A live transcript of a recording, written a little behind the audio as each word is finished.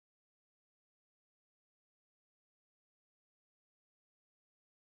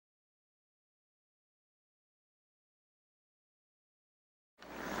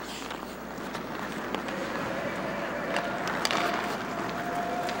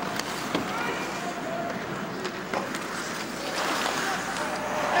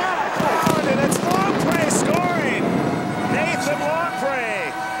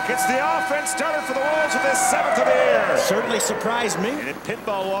his 7th of the year. Certainly surprised me. And in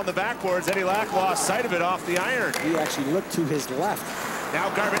pinball on the backboards, Eddie Lack lost sight of it off the iron. He actually looked to his left. Now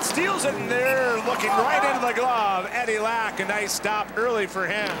Garbutt steals it, and they're looking right into the glove. Eddie Lack, a nice stop early for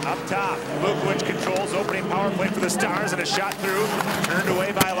him. Up top, Vukovic controls opening power play for the Stars, and a shot through, turned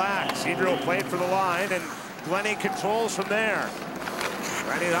away by Lack. Cedro played for the line, and Glennie controls from there.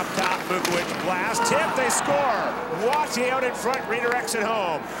 Running up top, Vukovic blast, tip, they score. Watching out in front, redirects it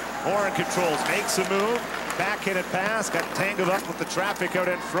home. Horan controls, makes a move, backhanded pass, got tangled up with the traffic out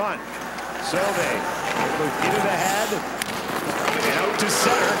in front. Sauvé, get it ahead. And out to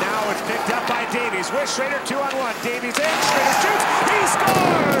center, now it's picked up by Davies. With Schrader, 2-on-1. Davies in, Schrader shoots, he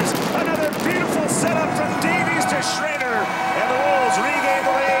scores! Another beautiful setup from Davies to Schrader. And the Wolves regain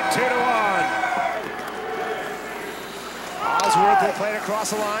the lead, 2-1. Osworth will play it across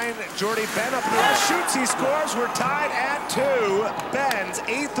the line. Jordy Benn up in the air, shoots, he scores. We're tied at 2. Benn's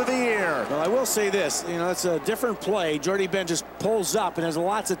 8th of the year. Well, I will say this, you know, it's a different play. Jordy Benn just pulls up and has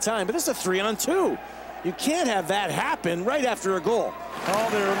lots of time, but this is a 3-on-2. You can't have that happen right after a goal. Oh,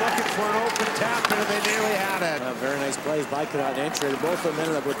 they were looking for an open tap, and they nearly had it. Very nice plays by Connaught and Schrader. Both of them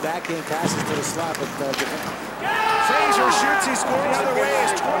ended up with backhand passes to the slot. But Fraser shoots, he scores the other way.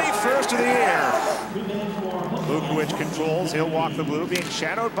 His 21st of the year. Vukovic controls, he'll walk the blue, being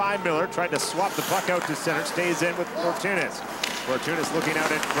shadowed by Miller. Tried to swap the puck out to center, stays in with Fortunas. Fortunas looking out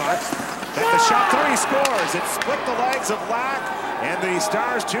in front. Then the shot through, he scores. It split the legs of Lack, and the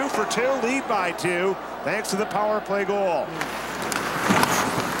Stars 2 for 2, lead by 2, thanks to the power play goal.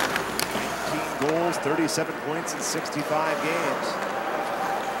 19 goals, 37 points in 65 games.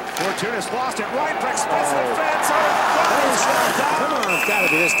 Fortunas lost it. Reinprecht splits the fence. Come on, it's got to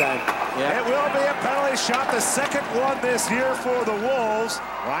be this time. Yeah. It will be a penalty shot, the second one this year for the Wolves.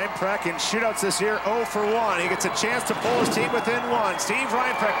 Reinprecht in shootouts this year, 0 for 1. He gets a chance to pull his team within 1. Steve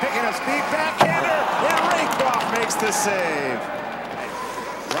Reinprecht picking up speed, backhander, and Rakoff makes the save.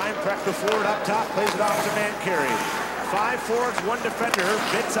 Reinprecht, the forward up top, plays it off to Mancarry. 5 forwards, 1 defender,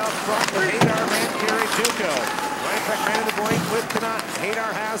 bits out front with Hadar, Mancarry, Duco. Reinprecht man in the point with Connaught.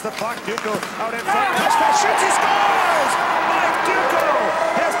 Hadar has the puck. Duco out in front. Touchdown, shoots, he scores! Mike Duco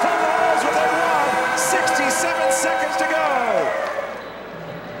has pulled the Wolves within 1. 67 seconds to go.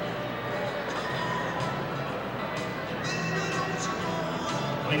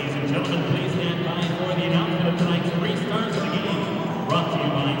 Ladies and gentlemen, please stand by for the announcement of tonight's 3 stars of the game. Brought to you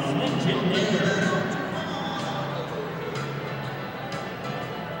by Slim Jim There.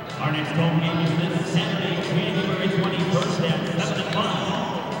 Our next home game is this Saturday,